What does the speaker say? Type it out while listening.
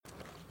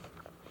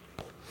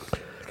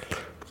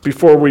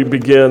Before we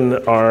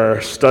begin our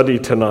study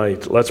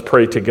tonight, let's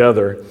pray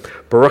together.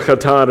 Baruch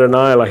atah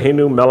Adonai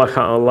Eloheinu melech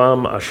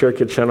ha'olam asher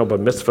kitshenu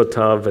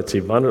b'mitzvotav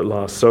v'tzivanu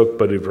la'asok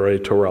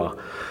b'divrei Torah.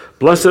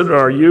 Blessed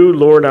are you,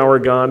 Lord our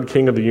God,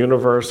 King of the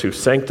universe, who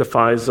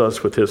sanctifies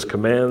us with his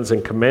commands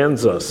and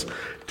commands us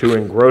to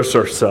engross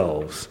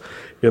ourselves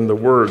in the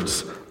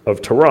words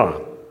of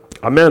Torah.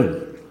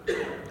 Amen.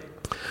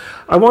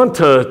 I want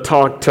to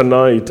talk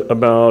tonight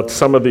about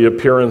some of the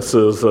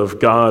appearances of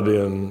God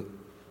in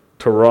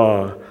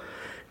Torah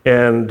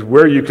and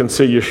where you can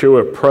see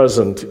Yeshua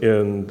present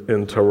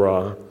in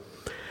Torah.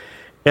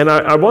 And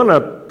I want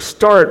to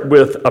start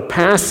with a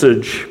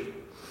passage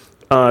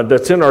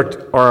that's in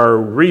our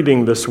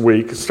reading this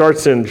week. It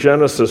starts in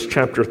Genesis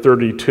chapter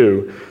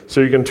 32.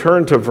 So you can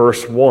turn to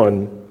verse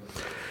 1.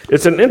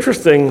 It's an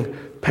interesting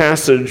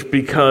passage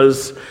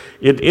because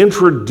it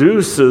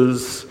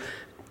introduces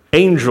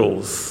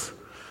angels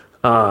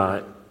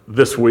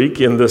this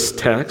week in this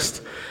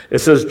text. It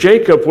says,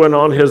 Jacob went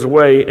on his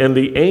way, and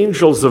the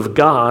angels of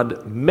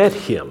God met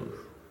him.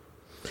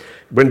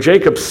 When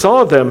Jacob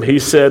saw them, he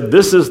said,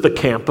 "This is the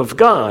camp of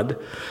God."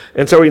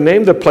 And so he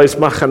named the place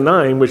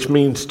Machanaim, which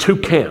means two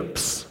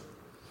camps.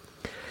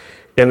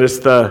 And it's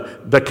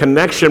the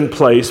connection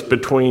place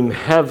between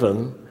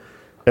heaven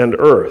and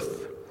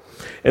earth.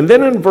 And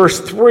then in verse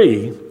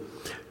 3,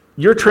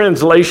 your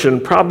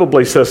translation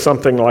probably says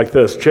something like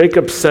this: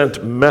 Jacob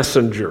sent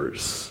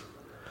messengers.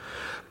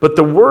 But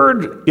the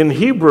word in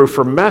Hebrew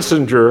for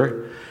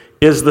messenger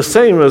is the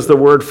same as the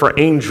word for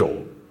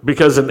angel,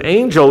 because an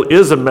angel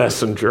is a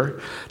messenger.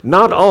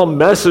 Not all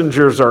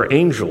messengers are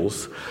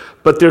angels,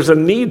 but there's a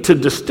need to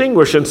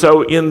distinguish. And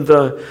so in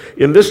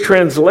this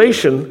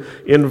translation,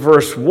 in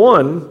verse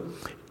 1,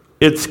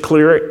 it's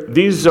clear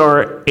these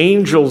are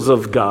angels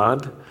of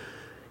God.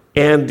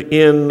 And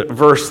in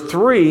verse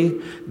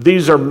 3,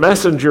 these are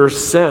messengers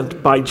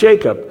sent by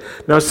Jacob.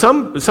 Now,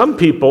 some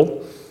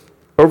people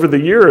over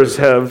the years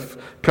have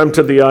come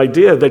to the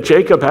idea that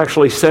Jacob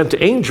actually sent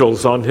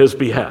angels on his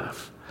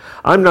behalf.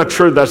 I'm not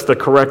sure that's the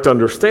correct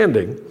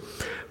understanding,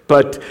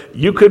 but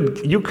you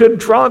could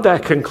draw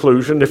that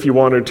conclusion if you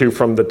wanted to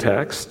from the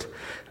text.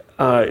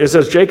 It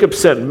says Jacob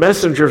sent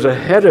messengers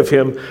ahead of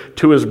him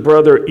to his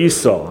brother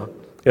Esau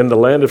in the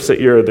land of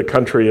Seir, the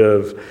country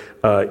of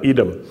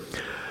Edom.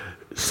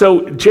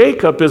 So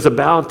Jacob is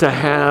about to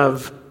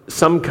have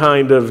some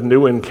kind of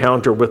new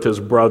encounter with his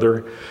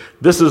brother.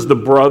 This is the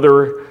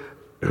brother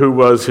who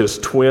was his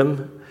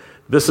twin.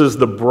 This is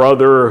the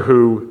brother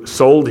who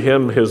sold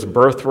him his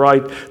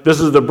birthright. This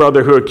is the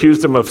brother who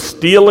accused him of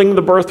stealing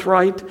the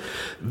birthright.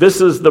 This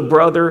is the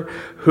brother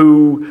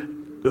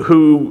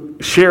who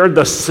shared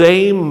the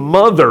same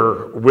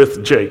mother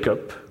with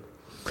Jacob.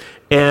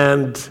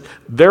 And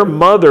their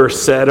mother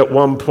said at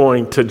one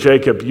point to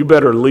Jacob, "You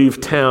better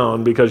leave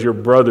town because your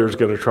brother's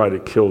going to try to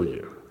kill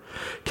you."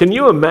 Can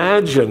you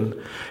imagine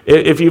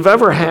if you've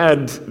ever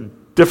had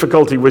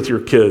difficulty with your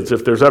kids,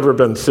 if there's ever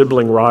been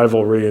sibling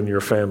rivalry in your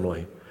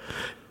family?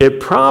 It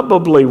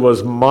probably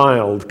was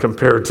mild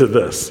compared to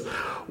this.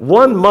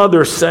 One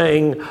mother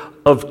saying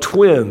of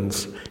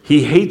twins,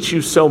 "He hates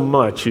you so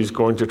much, he's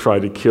going to try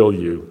to kill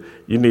you.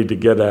 You need to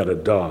get out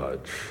of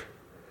Dodge."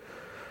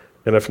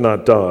 And if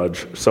not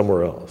Dodge,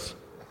 somewhere else.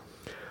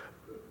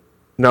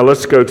 Now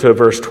let's go to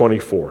verse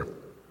 24.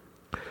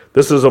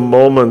 This is a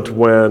moment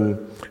when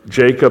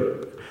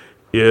Jacob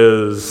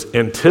is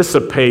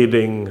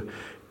anticipating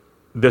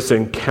this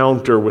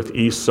encounter with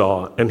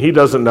Esau, and he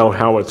doesn't know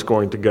how it's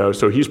going to go,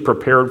 so he's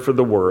prepared for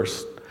the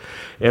worst.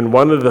 And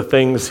one of the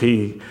things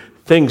he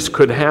thinks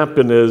could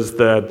happen is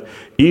that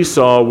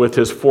Esau, with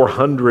his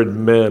 400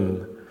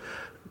 men,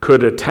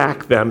 could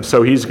attack them,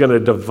 so he's going to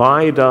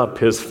divide up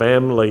his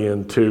family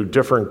into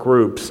different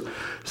groups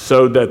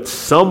so that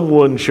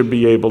someone should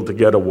be able to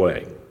get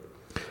away.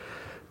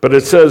 But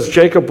it says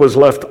Jacob was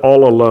left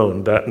all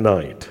alone that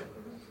night,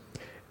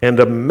 and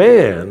a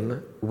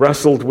man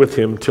wrestled with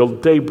him till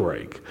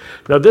daybreak.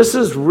 Now, this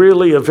is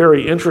really a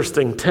very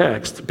interesting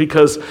text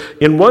because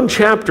in one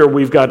chapter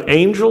we've got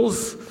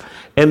angels,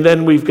 and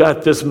then we've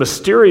got this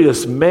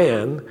mysterious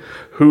man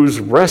who's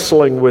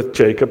wrestling with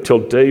Jacob till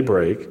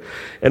daybreak.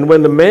 And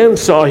when the man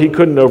saw he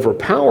couldn't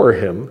overpower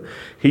him,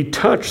 he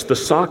touched the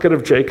socket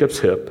of Jacob's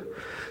hip,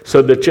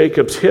 so that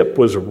Jacob's hip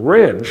was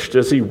wrenched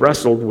as he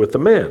wrestled with the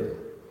man.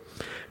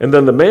 And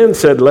then the man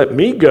said, "Let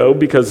me go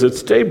because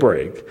it's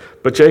daybreak."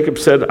 But Jacob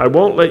said, "I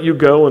won't let you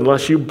go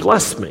unless you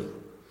bless me."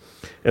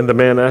 And the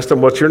man asked him,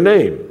 "What's your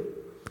name?"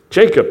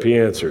 "Jacob," he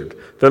answered.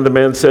 Then the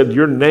man said,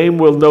 "Your name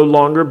will no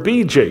longer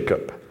be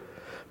Jacob,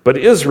 but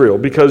Israel,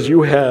 because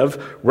you have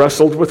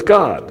wrestled with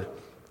God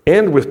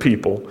and with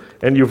people,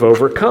 and you've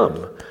overcome."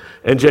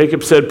 And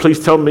Jacob said, "Please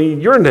tell me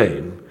your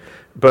name."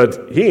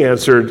 But he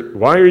answered,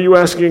 "Why are you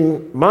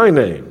asking my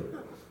name?"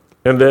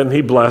 And then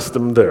he blessed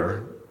him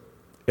there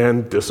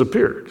and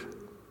disappeared.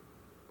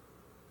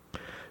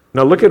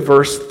 Now look at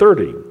verse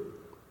 30.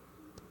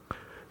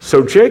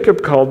 So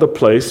Jacob called the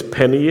place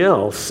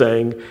Peniel,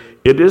 saying,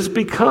 "It is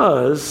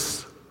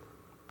because,"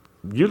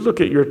 you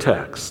look at your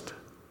text,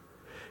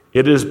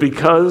 "it is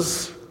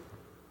because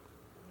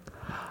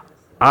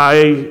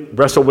I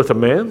wrestled with a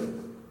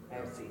man.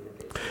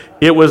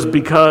 It was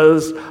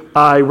because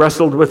I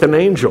wrestled with an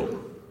angel.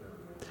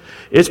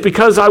 It's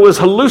because I was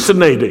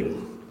hallucinating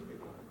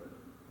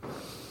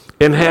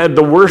and had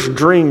the worst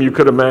dream you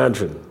could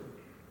imagine.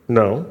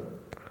 No.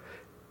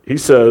 He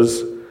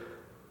says,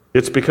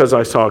 it's because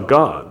I saw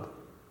God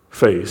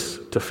face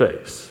to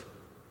face,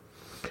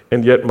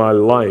 and yet my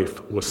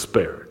life was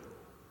spared.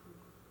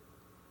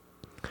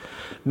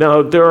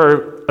 Now, there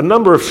are a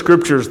number of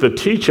scriptures that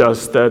teach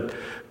us that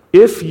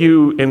if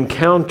you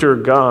encounter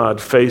God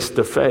face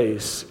to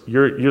face,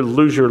 you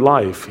lose your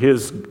life.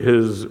 His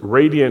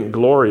radiant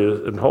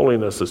glory and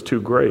holiness is too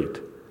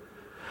great.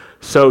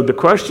 So the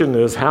question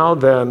is, how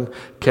then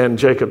can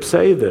Jacob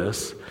say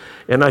this?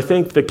 And I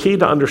think the key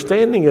to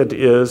understanding it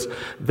is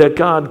that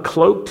God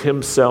cloaked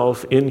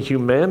himself in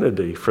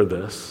humanity for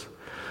this,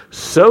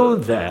 so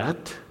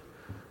that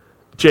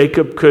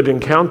Jacob could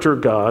encounter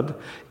God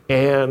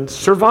and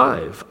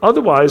survive.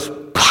 Otherwise,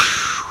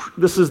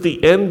 this is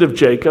the end of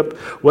Jacob,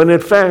 when in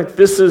fact,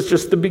 this is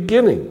just the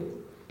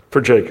beginning for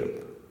Jacob.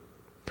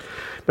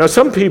 Now,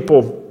 some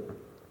people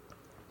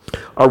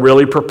are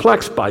really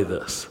perplexed by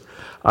this.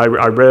 I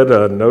read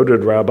a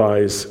noted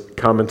rabbi's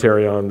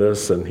commentary on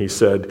this, and he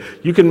said,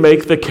 you can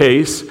make the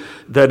case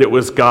that it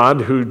was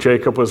God who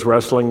Jacob was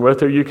wrestling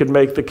with, or you could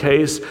make the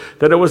case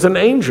that it was an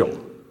angel.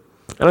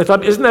 And I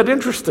thought, isn't that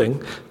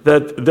interesting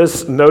that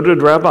this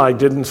noted rabbi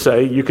didn't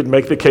say you could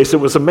make the case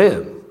it was a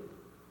man?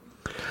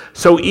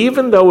 So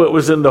even though it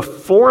was in the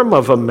form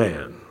of a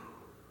man,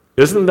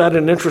 isn't that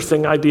an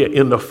interesting idea?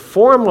 In the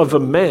form of a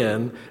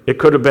man, it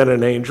could have been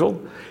an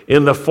angel.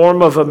 In the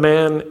form of a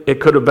man,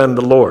 it could have been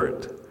the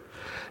Lord.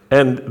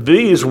 And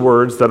these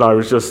words that I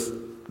was just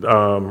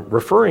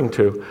referring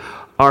to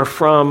are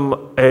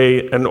from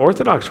an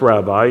Orthodox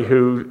rabbi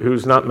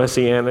who's not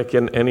Messianic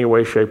in any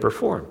way, shape, or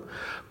form.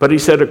 But he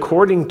said,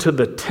 according to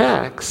the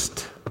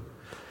text,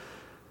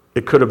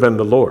 it could have been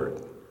the Lord.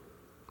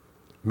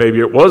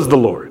 Maybe it was the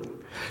Lord.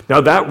 Now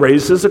that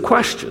raises a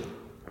question.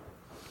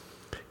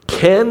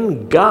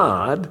 Can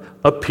God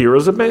appear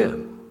as a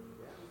man?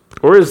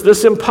 Or is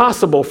this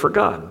impossible for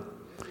God?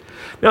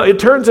 Now, it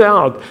turns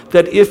out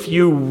that if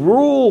you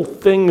rule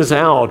things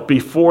out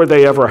before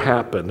they ever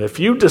happen, if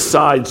you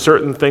decide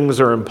certain things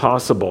are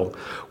impossible,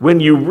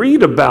 when you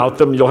read about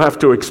them, you'll have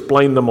to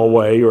explain them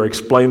away or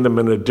explain them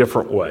in a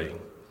different way.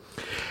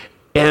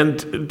 And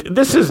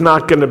this is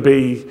not going to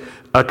be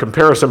a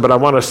comparison, but I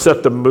want to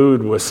set the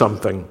mood with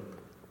something.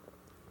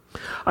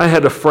 I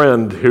had a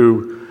friend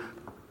who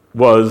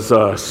was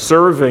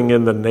serving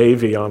in the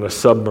Navy on a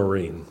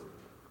submarine.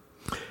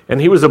 And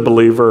he was a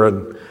believer,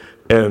 and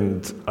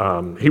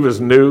he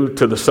was new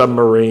to the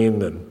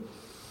submarine, and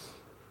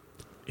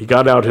he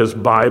got out his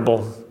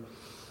Bible,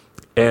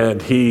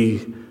 and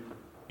he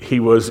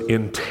was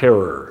in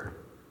terror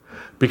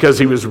because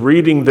he was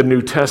reading the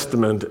New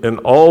Testament, and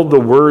all the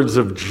words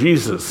of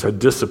Jesus had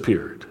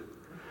disappeared.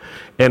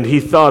 And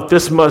he thought,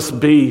 this must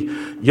be,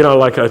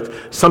 like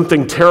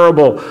something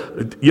terrible.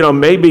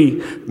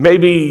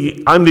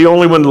 Maybe I'm the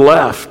only one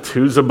left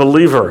who's a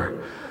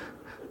believer.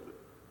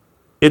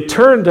 It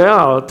turned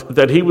out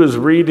that he was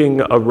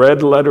reading a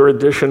red letter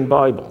edition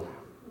Bible.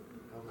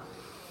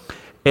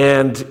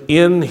 And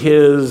in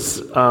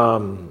his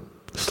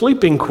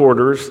sleeping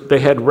quarters, they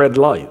had red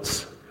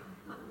lights.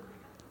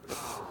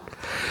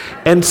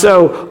 And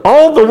so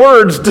all the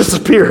words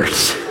disappeared.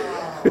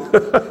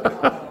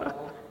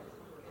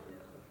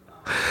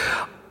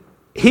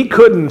 He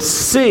couldn't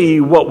see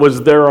what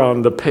was there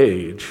on the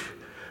page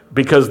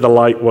because the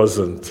light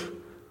wasn't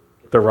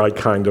the right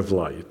kind of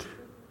light.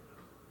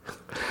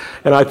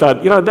 And I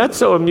thought, that's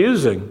so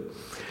amusing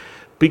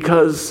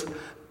because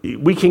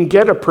we can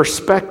get a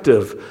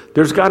perspective.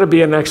 There's got to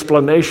be an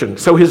explanation.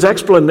 So his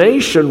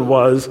explanation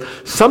was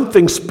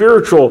something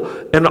spiritual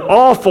and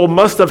awful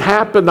must have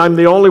happened. I'm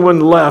the only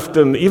one left,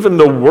 and even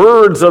the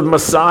words of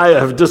Messiah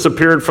have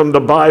disappeared from the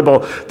Bible.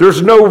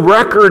 There's no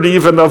record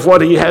even of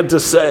what he had to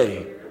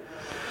say.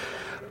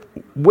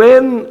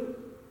 When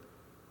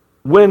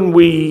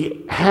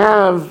we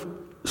have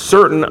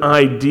certain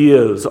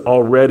ideas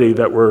already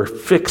that we're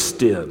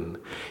fixed in,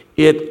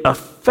 it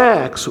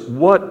affects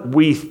what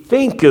we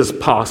think is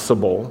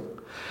possible,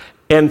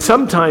 and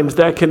sometimes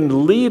that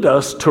can lead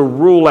us to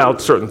rule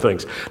out certain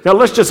things. Now,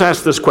 let's just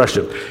ask this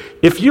question.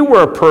 If you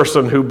were a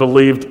person who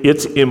believed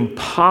it's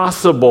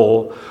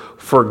impossible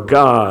for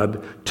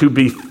God to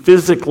be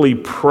physically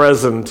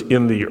present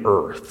in the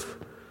earth,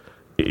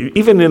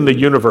 even in the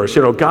universe,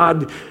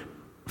 God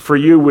for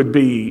you would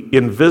be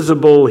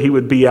invisible. He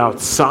would be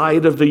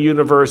outside of the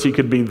universe. He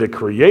could be the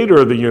creator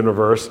of the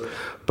universe,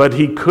 but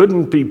he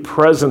couldn't be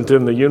present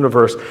in the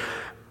universe.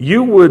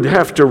 You would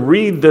have to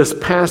read this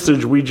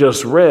passage we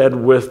just read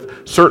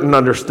with certain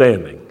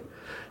understanding.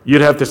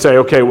 You'd have to say,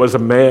 okay, it was a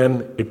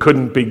man. It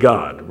couldn't be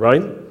God,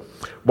 right?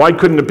 Why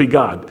couldn't it be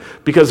God?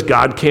 Because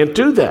God can't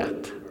do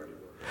that.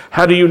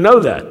 How do you know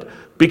that?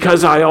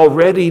 Because I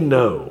already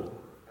know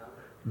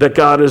that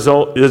God is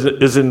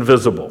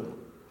invisible,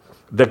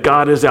 that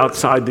God is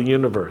outside the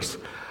universe.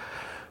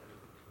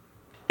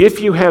 if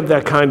you have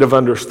that kind of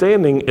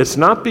understanding, it's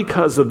not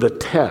because of the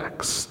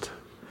text.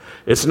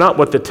 It's not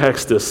what the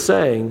text is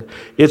saying.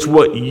 It's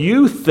what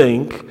you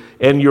think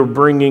and you're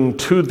bringing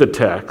to the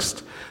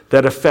text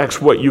that affects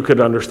what you could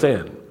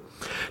understand.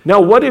 Now,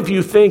 what if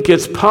you think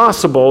it's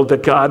possible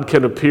that God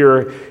can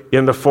appear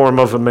in the form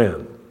of a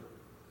man?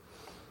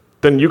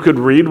 Then you could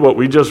read what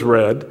we just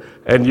read,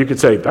 and you could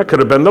say, that could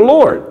have been the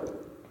Lord.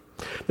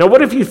 Now,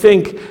 what if you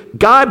think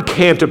God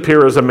can't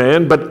appear as a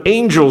man, but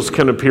angels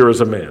can appear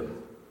as a man?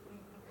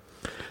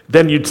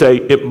 Then you'd say,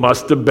 it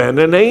must have been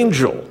an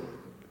angel,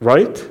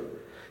 right?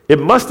 It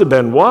must have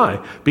been.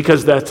 Why?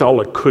 Because that's all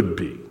it could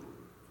be.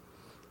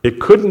 It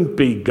couldn't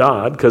be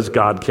God, because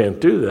God can't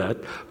do that,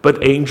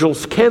 but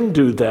angels can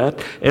do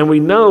that, and we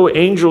know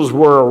angels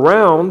were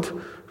around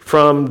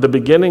from the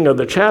beginning of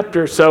the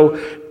chapter, so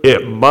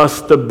it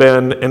must have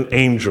been an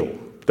angel.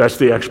 That's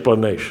the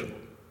explanation.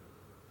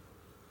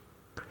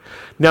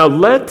 Now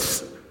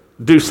let's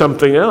do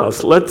something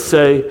else. Let's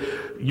say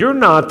you're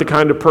not the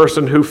kind of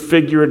person who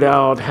figured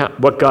out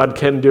what God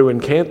can do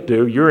and can't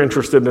do. You're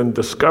interested in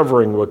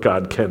discovering what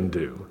God can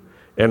do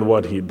and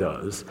what he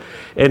does.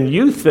 And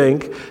you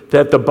think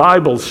that the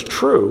Bible's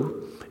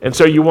true, and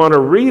so you want to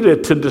read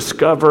it to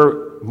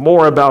discover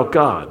more about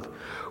God.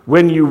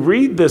 When you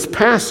read this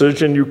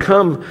passage and you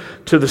come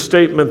to the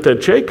statement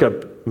that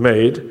Jacob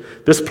made,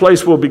 this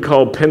place will be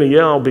called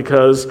Peniel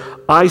because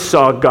I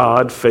saw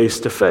God face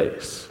to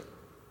face.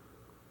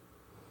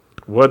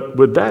 What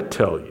would that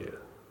tell you?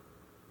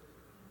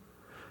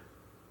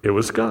 It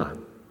was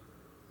God.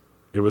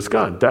 It was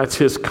God. That's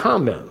his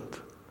comment.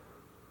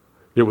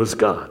 It was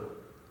God.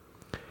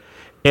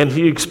 And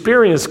he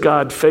experienced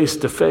God face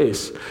to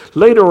face.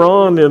 Later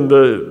on in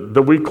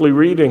the weekly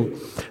reading,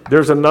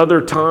 there's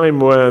another time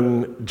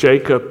when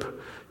Jacob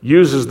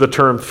uses the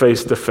term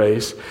face to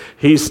face.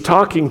 He's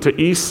talking to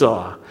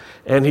Esau,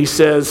 and he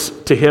says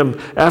to him,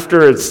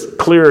 after it's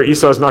clear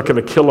Esau's not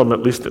going to kill him,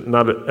 at least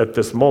not at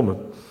this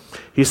moment,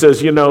 he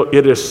says,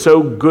 it is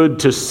so good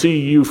to see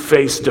you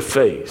face to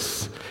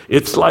face.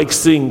 It's like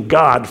seeing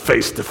God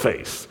face to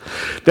face.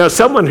 Now,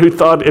 someone who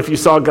thought if you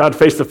saw God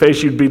face to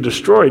face, you'd be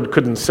destroyed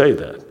couldn't say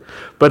that.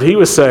 But he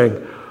was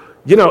saying,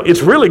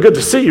 it's really good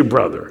to see you,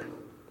 brother.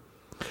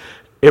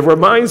 It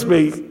reminds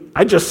me,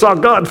 I just saw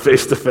God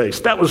face to face.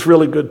 That was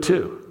really good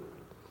too.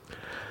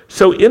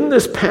 So in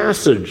this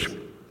passage,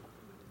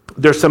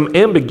 there's some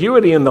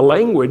ambiguity in the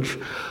language,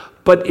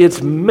 but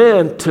it's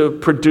meant to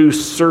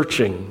produce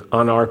searching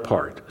on our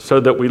part so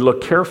that we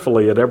look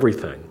carefully at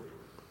everything.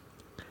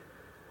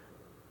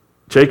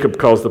 Jacob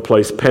calls the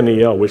place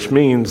Peniel, which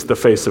means the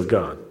face of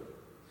God.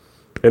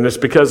 And it's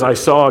because I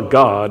saw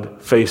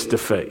God face to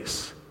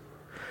face,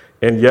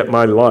 and yet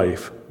my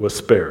life was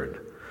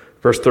spared.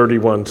 Verse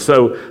 31,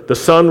 so the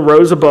sun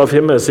rose above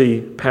him as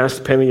he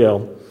passed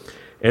Peniel,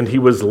 and he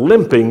was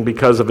limping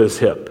because of his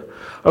hip.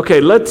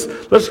 Okay, let's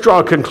draw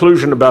a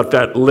conclusion about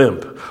that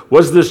limp.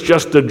 Was this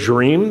just a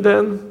dream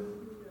then?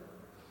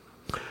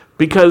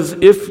 Because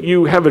if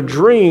you have a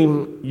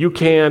dream, you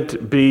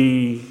can't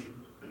be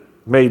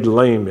made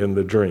lame in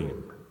the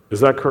dream. Is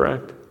that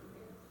correct?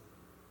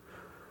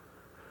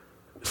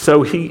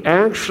 So he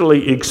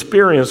actually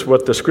experienced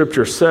what the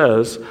scripture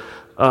says.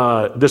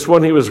 This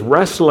one he was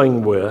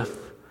wrestling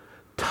with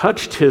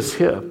touched his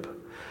hip,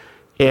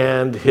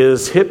 and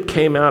his hip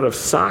came out of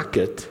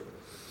socket.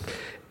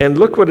 And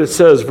look what it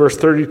says, verse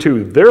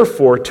 32,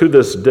 therefore to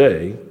this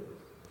day,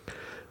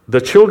 the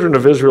children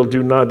of Israel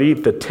do not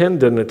eat the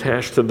tendon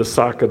attached to the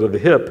socket of the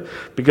hip,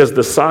 because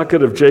the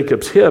socket of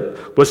Jacob's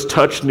hip was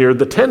touched near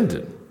the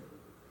tendon.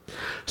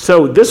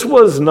 So this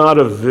was not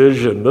a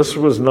vision. This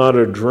was not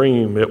a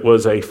dream. It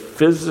was a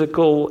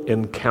physical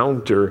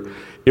encounter.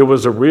 It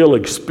was a real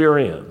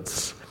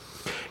experience.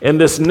 And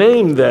this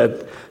name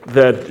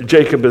that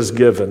Jacob is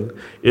given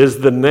is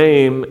the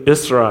name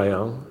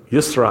Israel,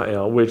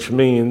 which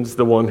means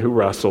the one who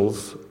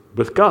wrestles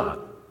with God.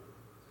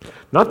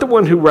 Not the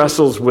one who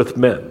wrestles with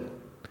men,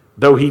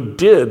 though he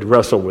did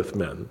wrestle with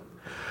men,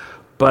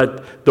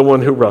 but the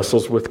one who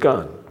wrestles with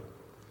God.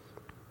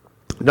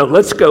 Now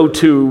let's go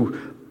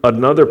to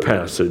another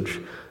passage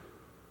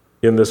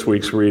in this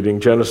week's reading,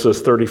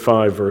 Genesis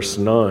 35, verse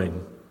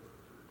 9.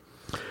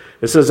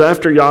 It says,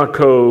 after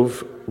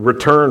Yaakov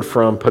returned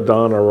from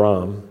Padan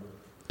Aram,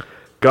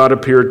 God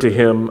appeared to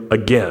him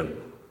again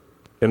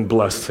and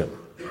blessed him.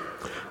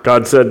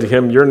 God said to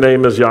him, your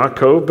name is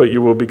Yaakov, but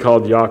you will be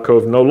called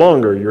Yaakov no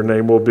longer. Your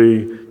name will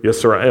be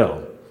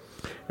Israel.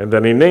 And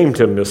then he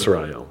named him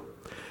Israel.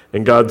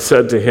 And God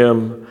said to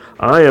him,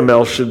 I am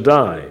El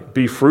Shaddai.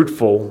 Be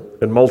fruitful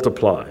and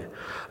multiply.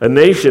 A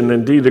nation,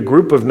 indeed a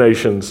group of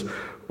nations,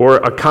 or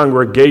a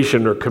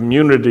congregation or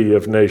community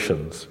of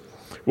nations,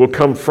 will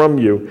come from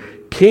you.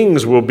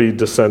 Kings will be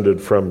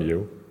descended from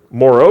you.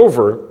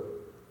 Moreover,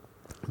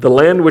 the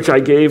land which I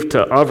gave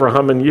to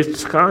Abraham and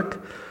Yitzchak,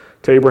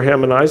 to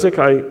Abraham and Isaac,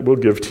 I will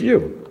give to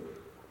you.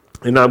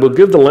 And I will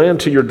give the land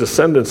to your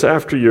descendants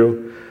after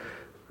you.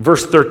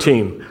 Verse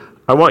 13,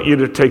 I want you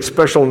to take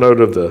special note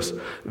of this.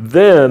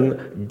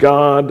 Then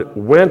God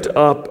went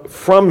up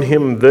from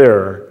him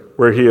there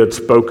where he had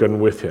spoken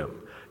with him.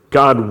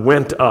 God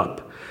went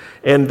up.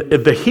 And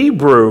the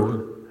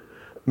Hebrew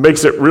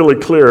makes it really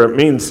clear. It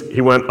means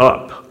he went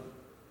up.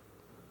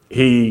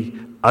 He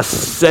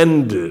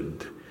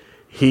ascended.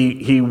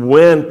 He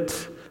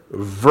went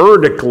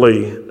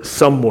vertically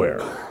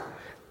somewhere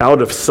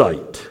out of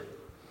sight.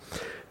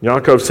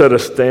 Yaakov set a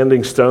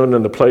standing stone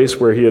in the place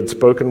where he had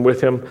spoken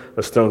with him,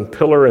 a stone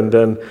pillar, and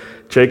then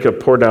Jacob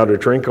poured out a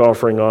drink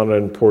offering on it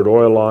and poured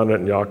oil on it,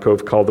 and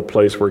Yaakov called the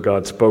place where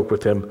God spoke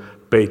with him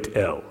Beit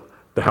El,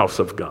 the house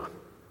of God.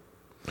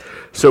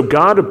 So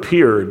God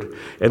appeared,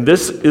 and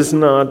this is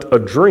not a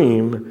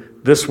dream,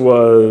 this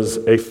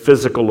was a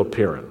physical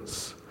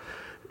appearance.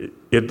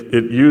 It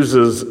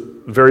uses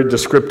very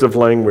descriptive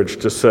language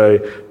to say,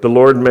 the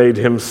Lord made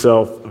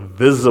himself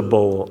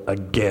visible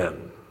again.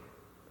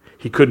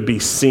 He could be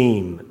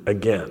seen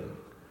again.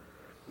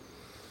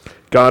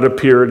 God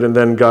appeared, and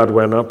then God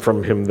went up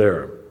from him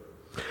there.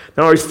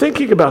 Now, I was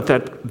thinking about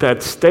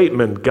that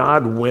statement,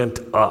 God went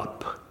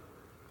up.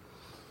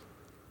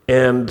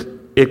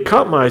 And it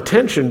caught my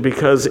attention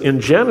because in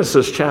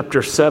Genesis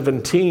chapter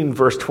 17,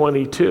 verse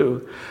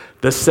 22,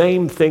 the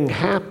same thing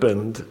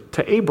happened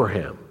to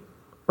Abraham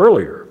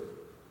earlier.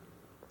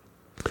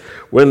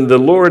 When the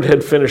Lord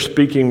had finished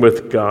speaking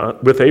with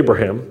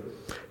Abraham,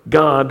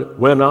 God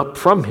went up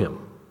from him.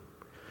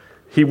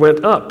 He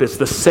went up. It's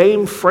the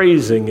same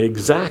phrasing,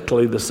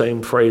 exactly the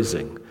same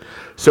phrasing.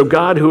 So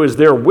God, who is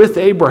there with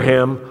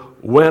Abraham,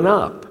 went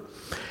up.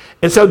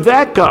 And so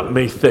that got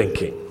me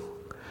thinking.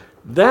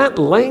 That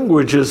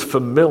language is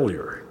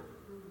familiar.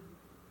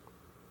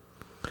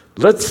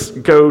 Let's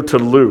go to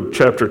Luke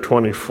chapter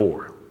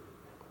 24,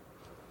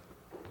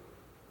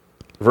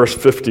 verse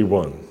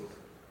 51.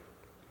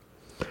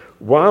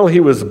 While he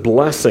was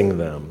blessing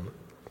them,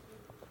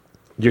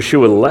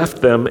 Yeshua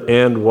left them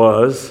and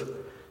was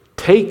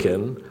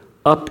taken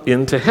up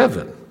into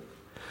heaven.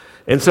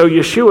 And so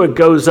Yeshua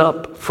goes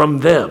up from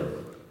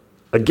them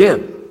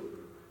again.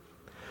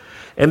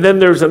 And then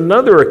there's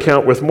another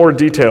account with more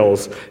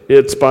details.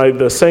 It's by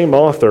the same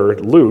author,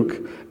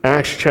 Luke,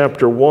 Acts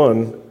chapter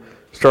 1,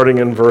 starting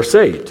in verse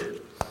 8.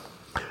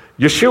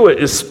 Yeshua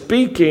is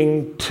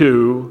speaking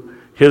to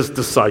his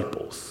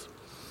disciples.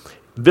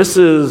 This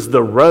is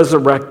the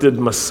resurrected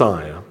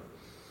Messiah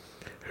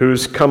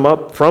who's come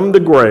up from the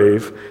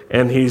grave,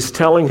 and he's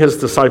telling his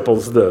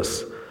disciples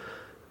this.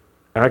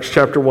 Acts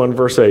chapter 1,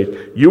 verse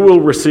 8, you will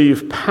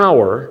receive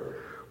power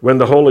when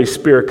the Holy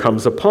Spirit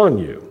comes upon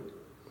you,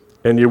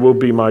 and you will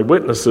be my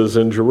witnesses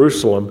in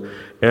Jerusalem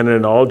and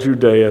in all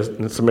Judea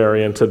and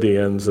Samaria and to the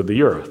ends of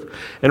the earth.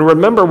 And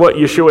remember what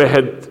Yeshua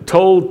had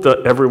told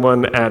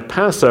everyone at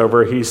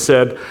Passover. He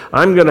said,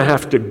 I'm going to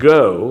have to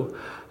go.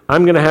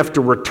 I'm going to have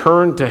to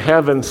return to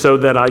heaven so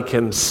that I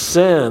can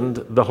send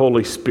the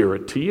Holy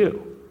Spirit to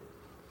you.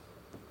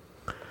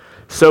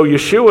 So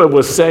Yeshua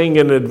was saying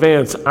in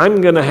advance,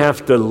 I'm going to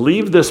have to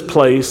leave this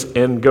place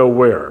and go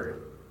where?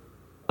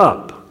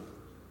 Up,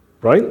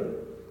 right?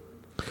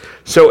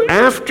 So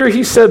after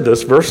he said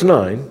this, verse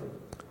 9,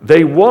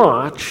 they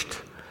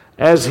watched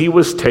as he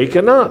was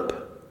taken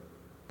up,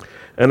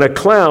 and a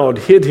cloud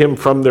hid him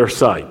from their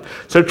sight.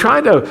 So try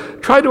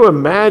to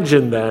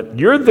imagine that.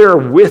 You're there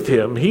with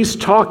him. He's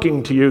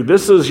talking to you.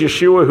 This is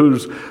Yeshua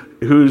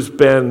who's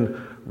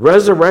been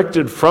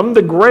resurrected from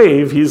the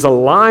grave. He's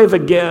alive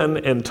again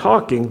and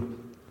talking,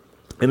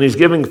 and he's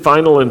giving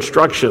final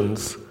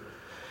instructions.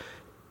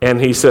 And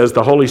he says,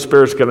 the Holy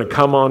Spirit's going to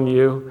come on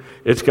you.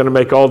 It's going to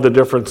make all the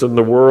difference in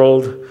the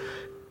world.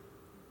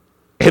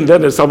 And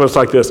then it's almost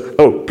like this,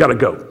 oh, got to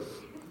go.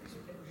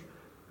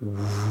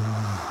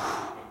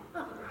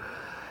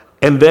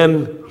 And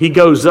then he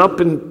goes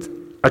up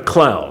in a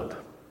cloud.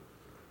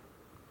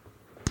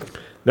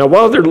 Now,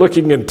 while they're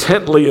looking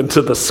intently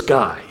into the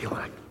sky, you're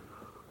like,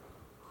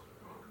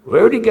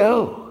 where'd he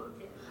go?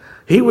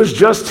 He was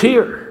just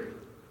here.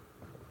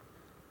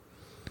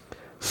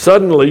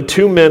 Suddenly,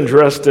 two men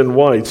dressed in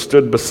white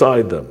stood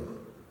beside them.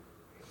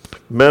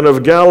 Men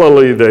of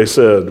Galilee, they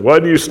said,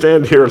 why do you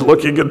stand here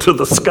looking into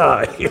the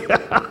sky?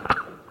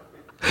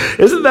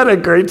 Isn't that a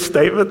great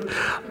statement?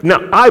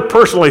 Now, I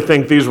personally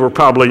think these were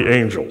probably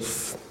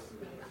angels.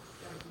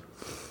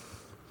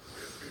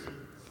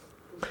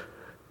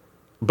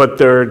 But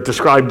they're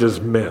described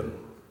as men,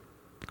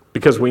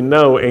 because we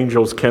know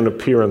angels can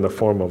appear in the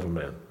form of a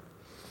man.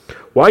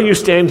 Why you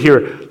stand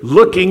here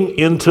looking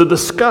into the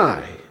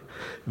sky?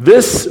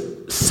 This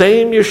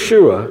same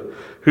Yeshua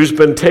who's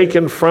been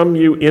taken from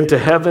you into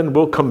heaven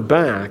will come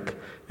back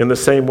in the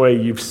same way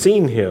you've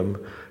seen him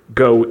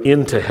go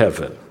into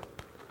heaven.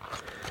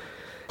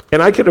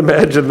 And I could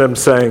imagine them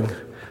saying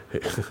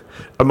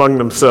among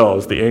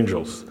themselves, the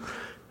angels,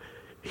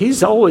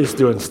 he's always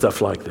doing stuff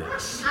like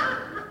this.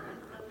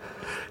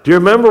 Do you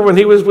remember when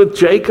he was with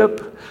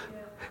Jacob?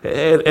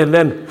 And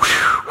then,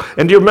 whew,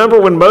 and do you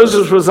remember when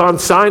Moses was on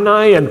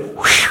Sinai and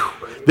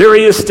whew, there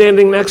he is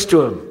standing next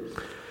to him?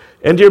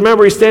 And do you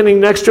remember he's standing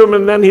next to him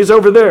and then he's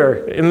over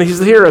there and he's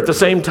here at the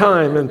same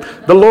time and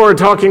the Lord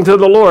talking to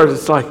the Lord?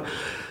 It's like,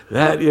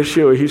 that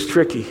Yeshua, he's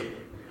tricky.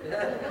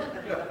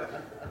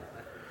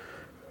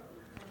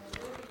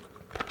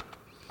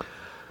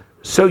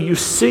 So you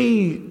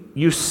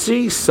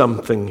see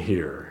something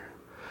here.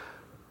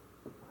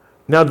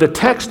 Now the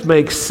text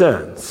makes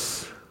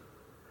sense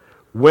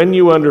when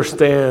you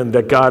understand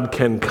that God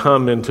can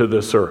come into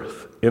this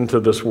earth,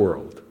 into this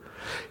world.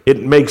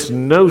 It makes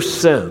no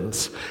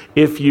sense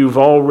if you've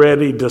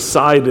already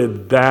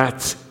decided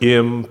that's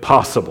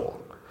impossible.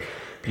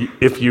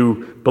 If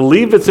you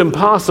believe it's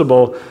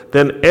impossible,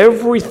 then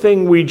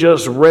everything we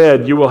just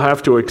read you will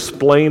have to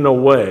explain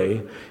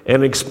away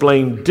and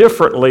explain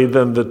differently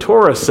than the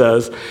Torah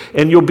says,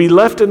 and you'll be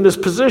left in this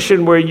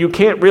position where you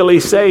can't really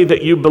say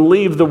that you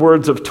believe the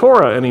words of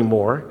Torah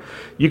anymore.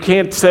 You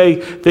can't say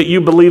that you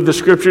believe the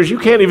scriptures. You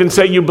can't even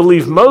say you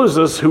believe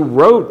Moses, who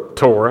wrote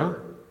Torah,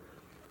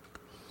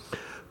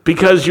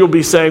 because you'll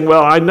be saying,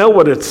 well, I know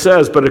what it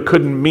says, but it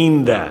couldn't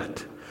mean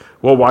that.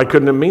 Well, why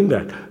couldn't it mean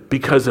that?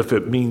 Because if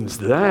it means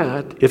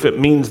that, if it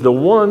means the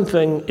one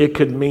thing, it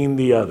could mean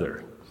the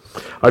other.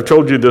 I've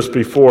told you this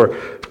before,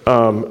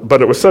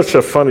 but it was such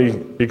a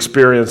funny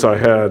experience I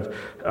had.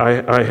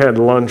 I had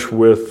lunch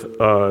with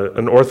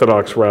an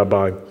Orthodox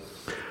rabbi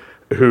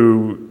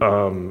who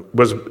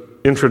was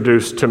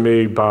introduced to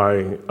me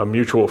by a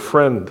mutual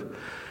friend.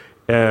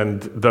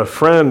 And the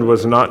friend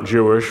was not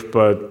Jewish,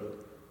 but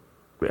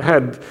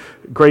had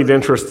great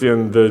interest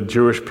in the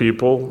Jewish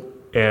people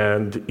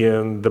and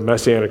in the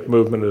Messianic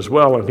movement as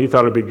well, and he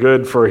thought it'd be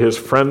good for his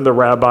friend the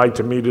rabbi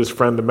to meet his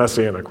friend the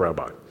Messianic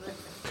rabbi.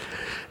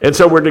 And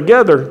so we're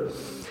together,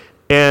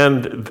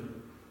 and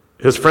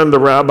his friend the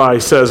rabbi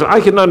says,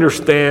 I can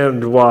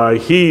understand why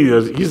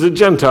he's a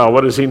Gentile,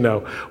 what does he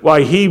know?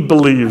 Why he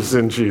believes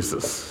in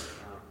Jesus.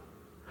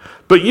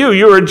 But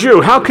you're a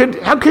Jew, how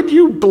could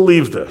you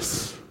believe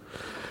this?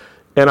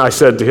 And I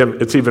said to him,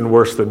 it's even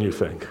worse than you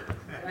think.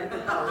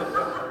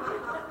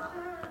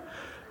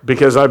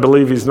 Because I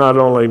believe he's not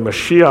only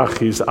Mashiach,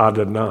 he's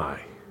Adonai.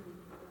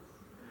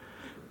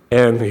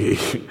 And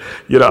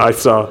I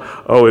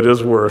saw, it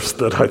is worse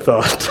than I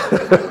thought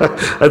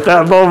at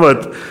that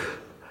moment.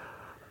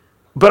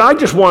 But I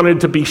just wanted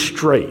to be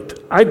straight.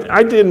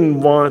 I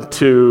didn't want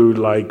to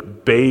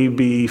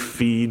baby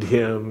feed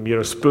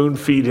him, spoon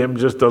feed him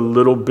just a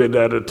little bit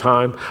at a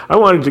time. I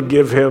wanted to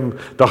give him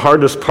the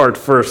hardest part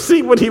first,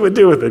 see what he would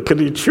do with it. Could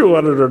he chew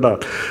on it or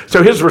not?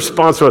 So his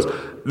response was,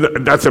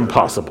 that's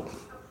impossible.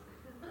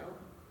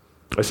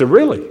 I said,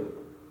 really?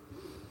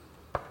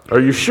 Are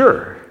you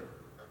sure?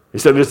 He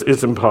said,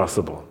 it's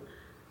impossible.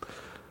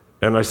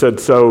 And I said,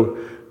 so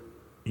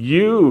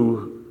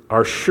you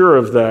are sure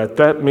of that.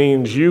 That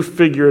means you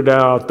figured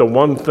out the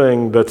one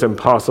thing that's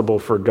impossible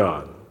for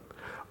God.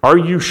 Are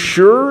you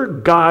sure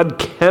God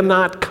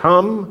cannot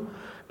come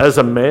as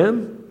a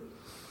man?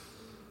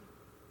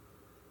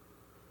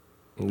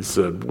 He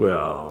said,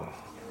 well,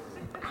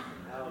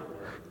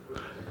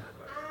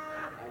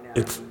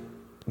 this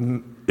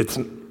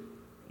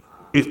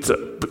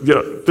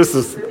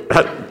is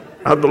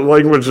how the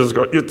language is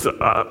going. It's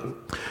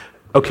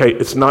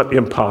not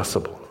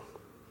impossible.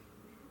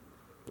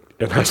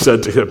 And I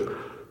said to him,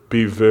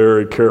 be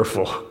very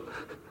careful,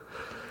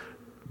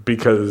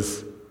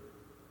 because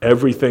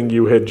everything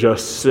you had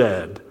just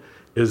said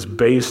is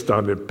based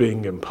on it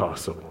being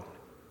impossible.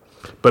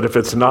 But if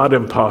it's not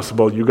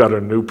impossible, you got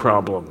a new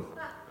problem.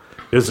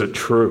 Is it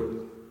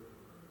true?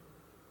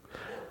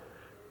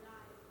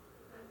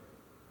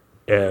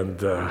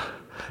 And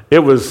it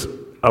was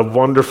a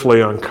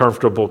wonderfully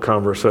uncomfortable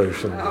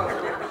conversation.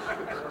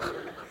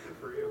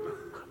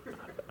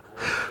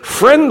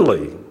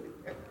 Friendly,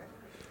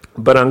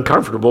 but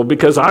uncomfortable,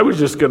 because I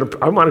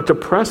wanted to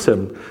press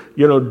him,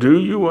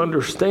 do you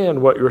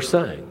understand what you're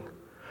saying?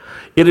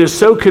 It is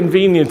so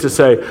convenient to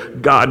say,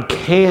 God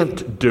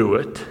can't do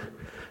it,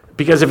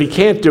 because if he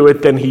can't do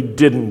it, then he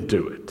didn't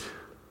do it.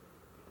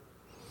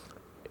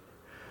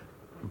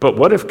 But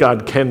what if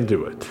God can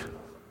do it?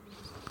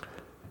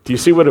 Do you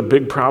see what a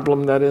big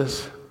problem that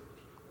is?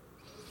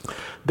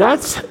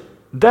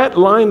 That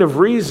line of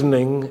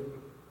reasoning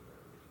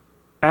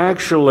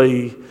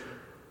actually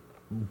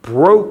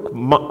broke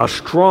a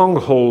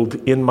stronghold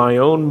in my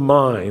own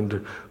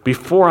mind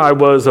before I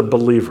was a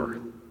believer.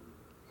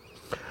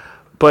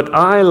 But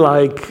I,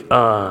 like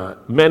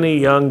many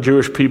young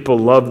Jewish people,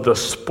 love the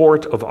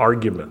sport of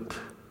argument.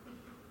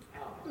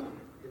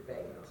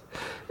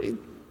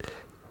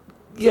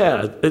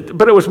 Yeah,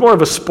 but it was more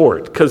of a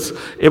sport, because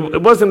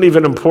it wasn't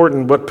even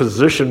important what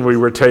position we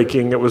were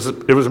taking. It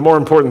was more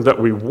important that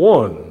we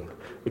won.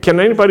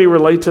 Can anybody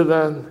relate to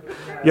that?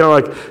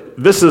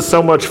 This is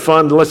so much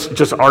fun, let's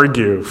just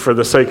argue for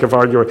the sake of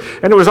arguing.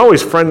 And it was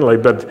always friendly,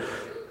 but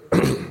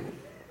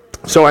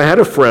so I had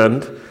a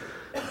friend,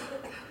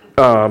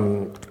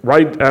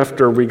 right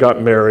after we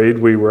got married,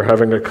 we were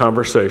having a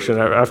conversation,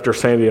 after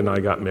Sandy and I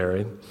got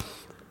married,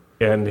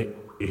 and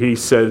he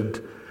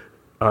said,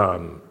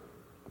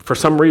 for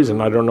some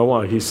reason, I don't know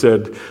why, he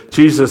said,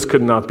 Jesus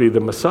could not be the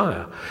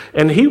Messiah.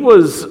 And he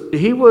was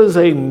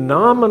a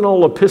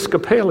nominal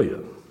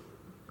Episcopalian.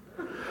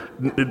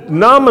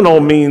 Nominal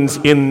means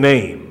in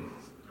name.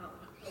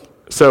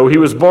 So he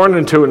was born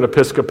into an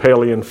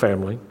Episcopalian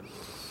family.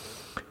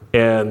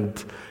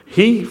 And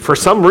he, for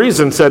some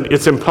reason, said,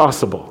 it's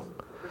impossible.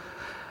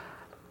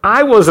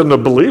 I wasn't a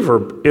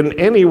believer in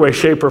any way,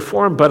 shape, or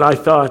form, but I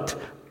thought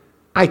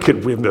I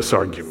could win this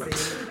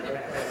argument.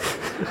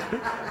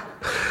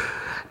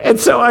 And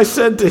so I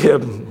said to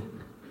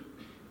him,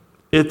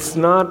 it's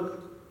not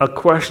a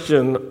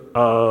question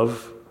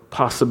of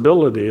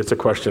possibility, it's a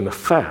question of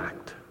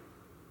fact.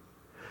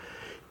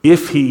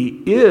 If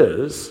he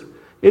is,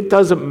 it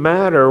doesn't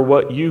matter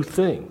what you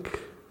think.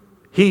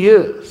 He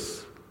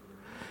is.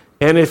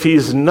 And if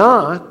he's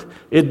not,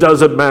 it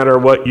doesn't matter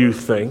what you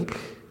think.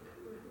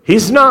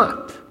 He's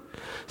not.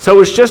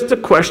 So it's just a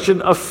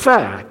question of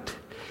fact.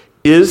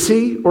 Is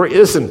he or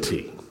isn't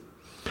he?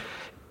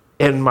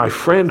 And my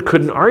friend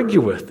couldn't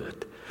argue with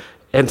it.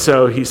 And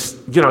so he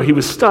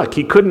was stuck.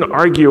 He couldn't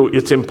argue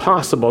it's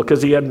impossible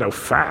because he had no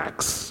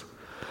facts.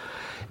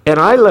 And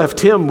I left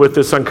him with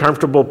this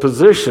uncomfortable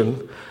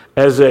position.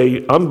 As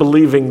an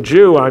unbelieving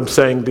Jew, I'm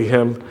saying to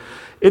him,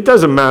 it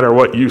doesn't matter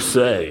what you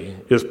say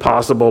is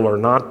possible or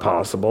not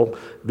possible.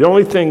 The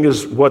only thing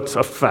is what's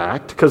a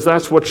fact, because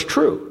that's what's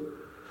true.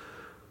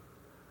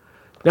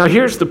 Now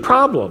here's the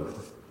problem.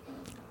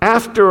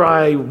 After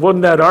I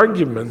won that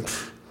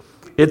argument,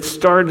 it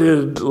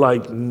started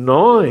like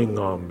gnawing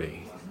on me.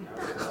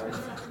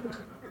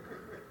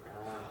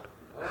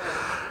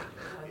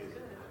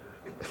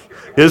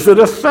 Is it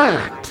a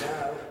fact?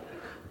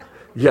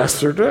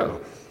 Yes or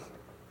no?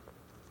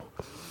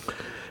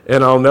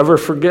 And I'll never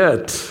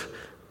forget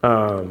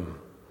one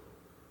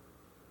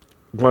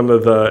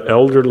of the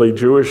elderly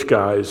Jewish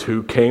guys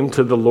who came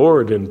to the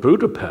Lord in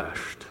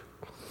Budapest.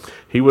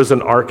 He was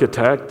an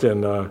architect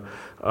and a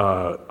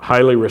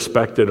highly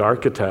respected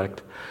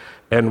architect.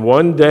 And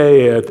one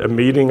day at a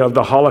meeting of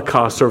the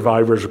Holocaust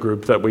survivors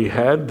group that we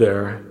had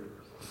there,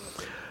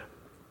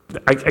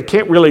 I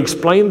can't really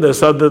explain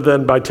this other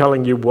than by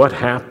telling you what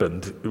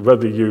happened,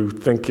 whether you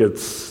think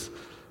it's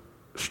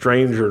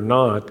strange or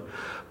not.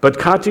 But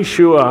Kati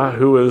Shua,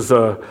 who is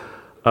the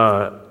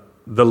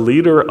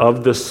leader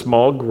of this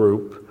small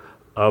group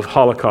of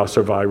Holocaust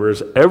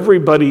survivors,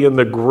 everybody in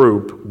the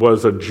group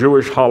was a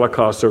Jewish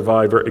Holocaust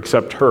survivor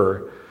except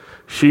her.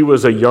 She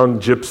was a young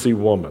gypsy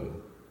woman.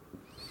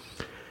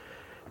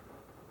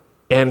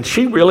 And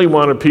she really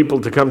wanted people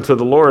to come to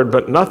the Lord,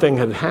 but nothing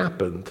had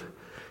happened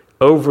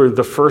over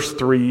the first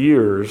 3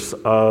 years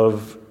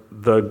of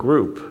the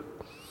group.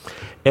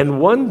 And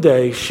one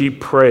day she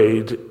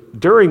prayed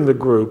during the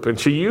group, and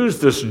she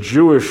used this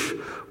Jewish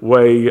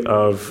way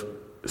of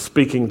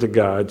speaking to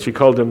God. She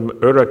called him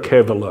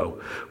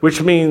Urakevelo,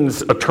 which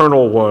means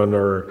eternal one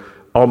or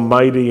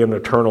almighty and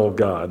eternal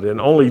God. And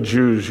only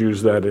Jews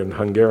use that in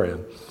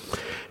Hungarian.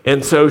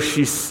 And so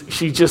she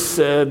just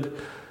said,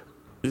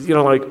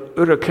 like,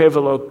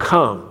 Urakevelo,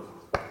 come,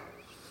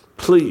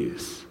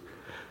 please.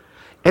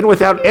 And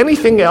without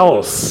anything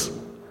else,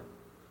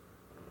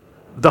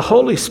 the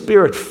Holy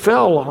Spirit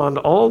fell on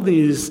all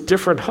these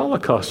different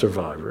Holocaust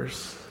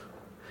survivors,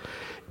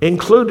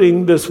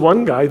 including this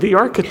one guy, the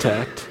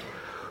architect,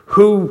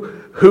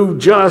 who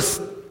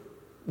just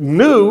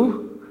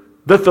knew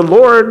that the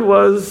Lord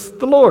was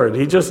the Lord.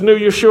 He just knew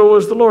Yeshua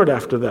was the Lord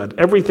after that.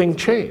 Everything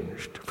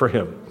changed for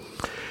him.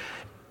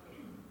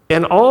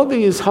 And all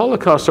these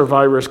Holocaust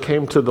survivors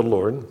came to the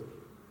Lord.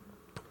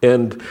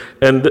 And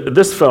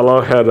this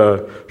fellow had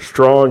a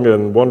strong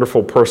and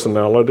wonderful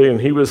personality,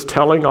 and he was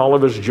telling all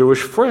of his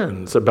Jewish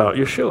friends about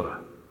Yeshua.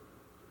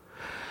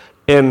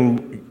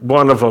 And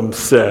one of them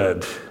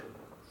said,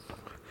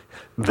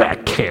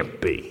 that can't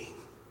be.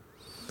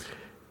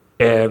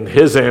 And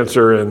his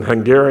answer in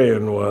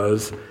Hungarian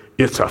was,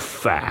 it's a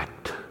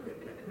fact.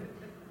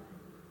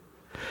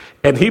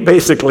 And he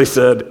basically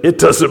said, it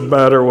doesn't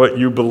matter what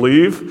you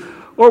believe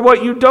or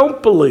what you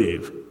don't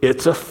believe.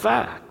 It's a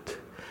fact.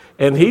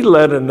 And he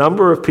led a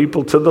number of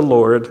people to the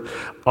Lord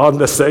on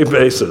the same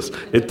basis.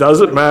 It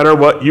doesn't matter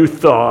what you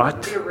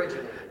thought.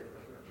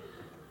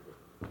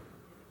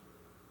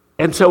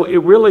 And so it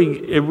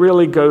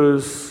really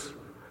goes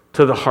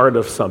to the heart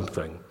of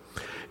something.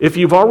 If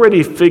you've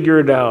already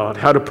figured out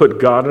how to put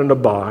God in a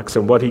box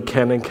and what he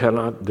can and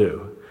cannot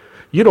do,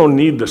 you don't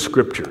need the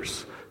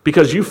scriptures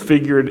because you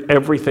figured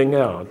everything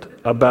out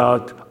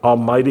about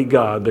Almighty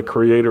God, the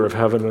creator of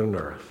heaven and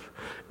earth.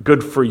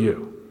 Good for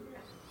you.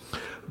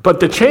 But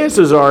the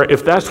chances are,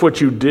 if that's what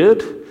you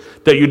did,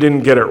 that you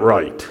didn't get it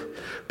right.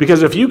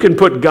 Because if you can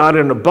put God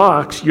in a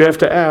box, you have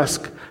to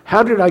ask,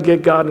 how did I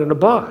get God in a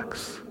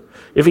box?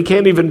 If he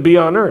can't even be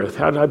on earth,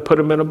 how did I put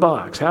him in a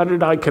box? How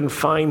did I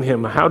confine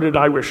him? How did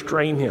I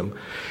restrain him?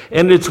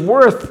 And it's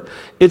worth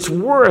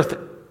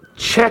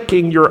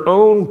checking your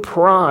own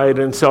pride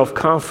and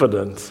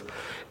self-confidence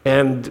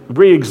and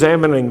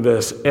re-examining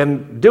this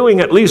and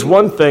doing at least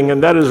one thing,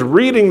 and that is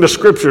reading the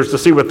scriptures to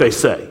see what they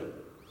say.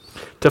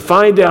 To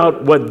find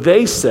out what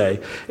they say.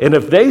 And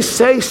if they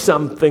say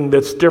something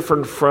that's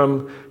different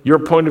from your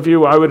point of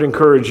view, I would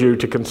encourage you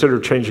to consider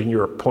changing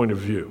your point of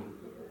view.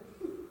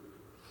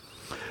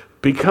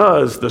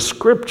 Because the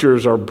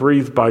scriptures are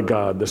breathed by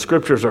God. The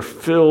scriptures are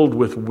filled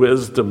with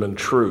wisdom and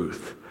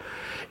truth.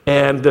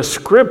 And the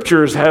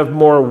scriptures have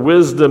more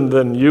wisdom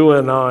than you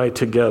and I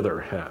together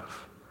have.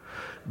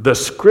 The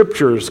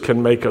scriptures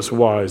can make us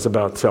wise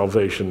about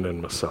salvation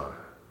in Messiah.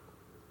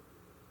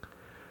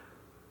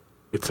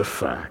 It's a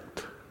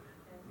fact.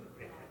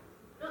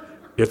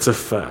 It's a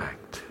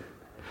fact.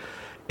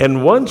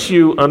 And once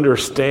you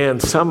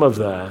understand some of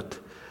that,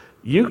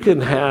 you can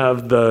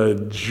have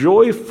the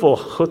joyful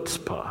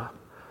chutzpah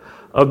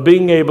of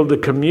being able to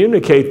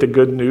communicate the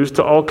good news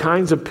to all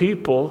kinds of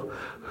people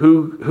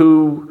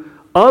who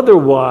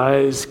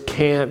otherwise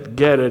can't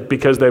get it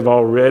because they've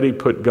already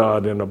put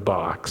God in a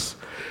box.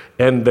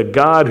 And the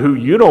God who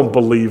you don't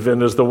believe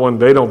in is the one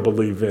they don't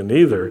believe in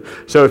either.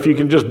 So if you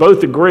can just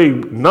both agree,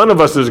 none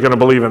of us is going to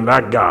believe in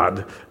that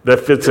God that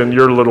fits in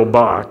your little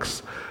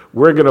box.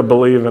 We're going to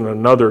believe in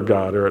another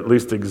God, or at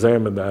least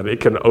examine that.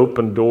 It can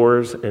open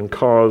doors and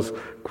cause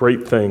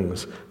great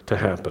things to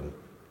happen.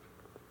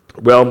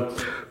 Well,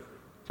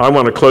 I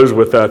want to close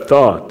with that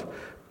thought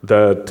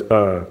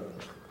that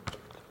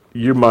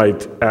you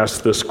might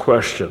ask this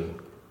question: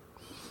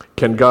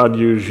 can God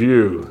use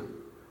you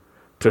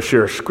to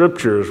share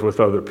scriptures with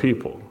other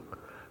people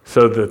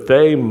so that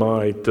they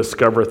might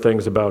discover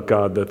things about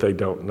God that they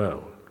don't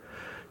know?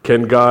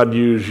 Can God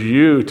use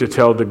you to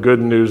tell the good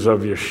news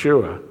of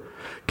Yeshua?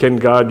 Can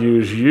God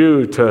use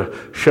you to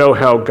show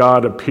how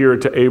God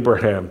appeared to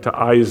Abraham, to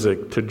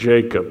Isaac, to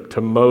Jacob, to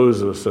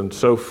Moses, and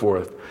so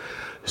forth,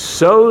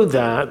 so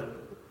that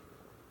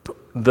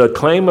the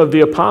claim of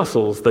the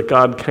apostles that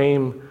God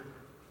came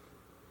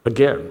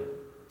again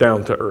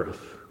down to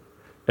earth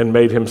and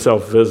made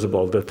himself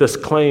visible, that this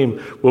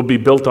claim will be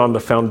built on the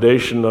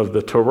foundation of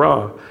the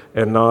Torah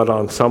and not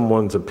on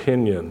someone's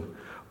opinion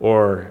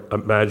or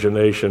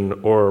imagination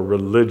or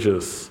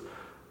religious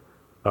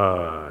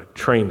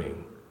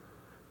training.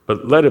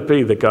 But let it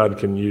be that God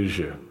can use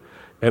you.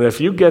 And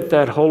if you get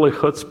that holy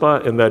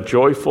chutzpah and that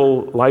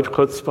joyful light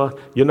chutzpah,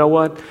 you know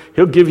what?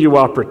 He'll give you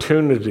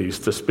opportunities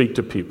to speak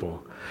to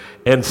people.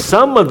 And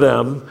some of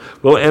them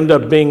will end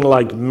up being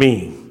like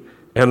me.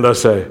 And they'll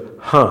say,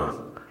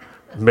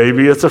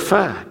 maybe it's a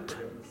fact.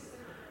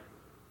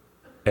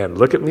 And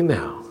look at me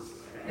now.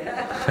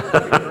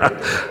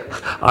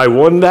 I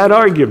won that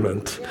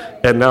argument,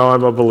 and now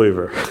I'm a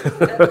believer.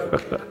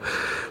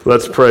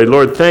 Let's pray.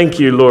 Lord, thank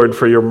you, Lord,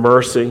 for your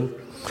mercy.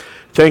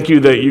 Thank you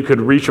that you could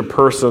reach a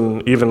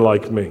person even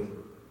like me.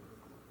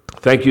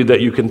 Thank you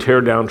that you can tear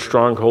down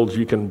strongholds.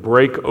 You can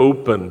break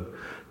open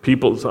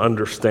people's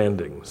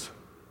understandings.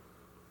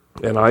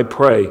 And I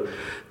pray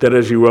that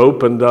as you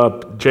opened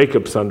up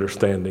Jacob's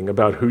understanding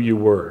about who you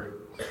were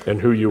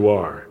and who you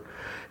are,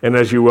 and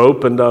as you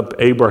opened up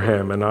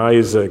Abraham and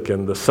Isaac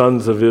and the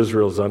sons of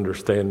Israel's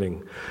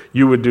understanding,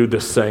 you would do the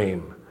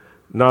same,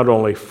 not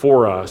only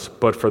for us,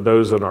 but for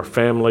those in our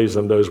families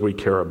and those we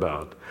care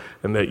about,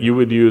 and that you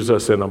would use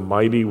us in a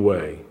mighty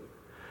way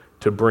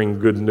to bring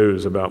good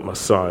news about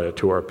Messiah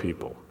to our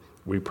people.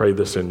 We pray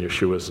this in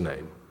Yeshua's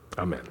name.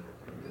 Amen.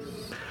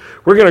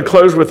 We're going to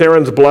close with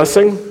Aaron's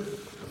blessing.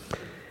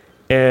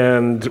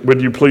 And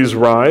would you please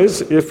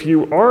rise? If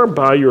you are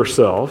by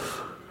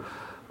yourself,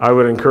 I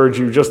would encourage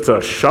you just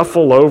to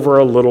shuffle over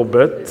a little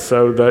bit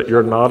so that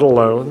you're not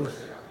alone.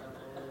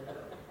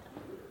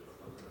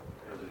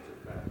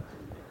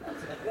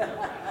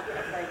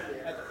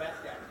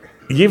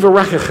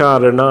 Yivarechecha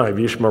Adonai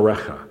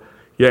v'yishmerecha.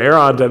 Ye'er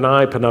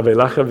Adonai panav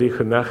elecha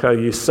v'yichunecha.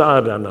 Yisa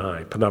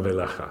Adonai panav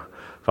elecha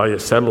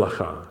v'yasem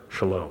lecha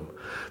shalom.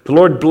 The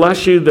Lord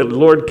bless you, the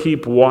Lord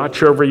keep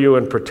watch over you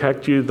and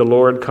protect you. The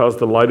Lord cause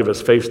the light of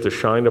his face to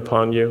shine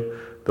upon you.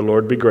 The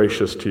Lord be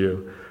gracious to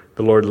you.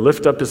 The Lord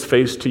lift up his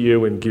face to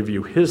you and give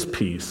you his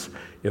peace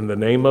in the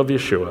name of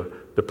Yeshua,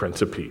 the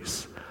Prince of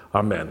Peace.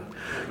 Amen.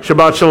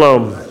 Shabbat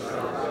Shalom.